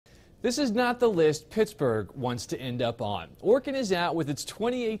This is not the list Pittsburgh wants to end up on. Orkin is out with its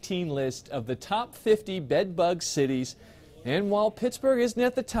 2018 list of the top 50 bed-bug cities, and while Pittsburgh isn't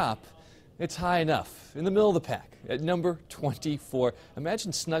at the top, it's high enough, in the middle of the pack, at number 24.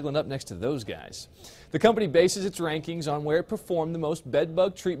 Imagine snuggling up next to those guys. The company bases its rankings on where it performed the most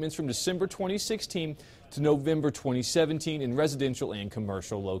bed-bug treatments from December 2016 to November 2017 in residential and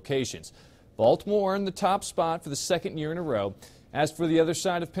commercial locations. Baltimore earned the top spot for the second year in a row. As for the other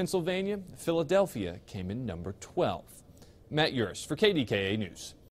side of Pennsylvania, Philadelphia came in number 12. Matt Yurus for KDKA News.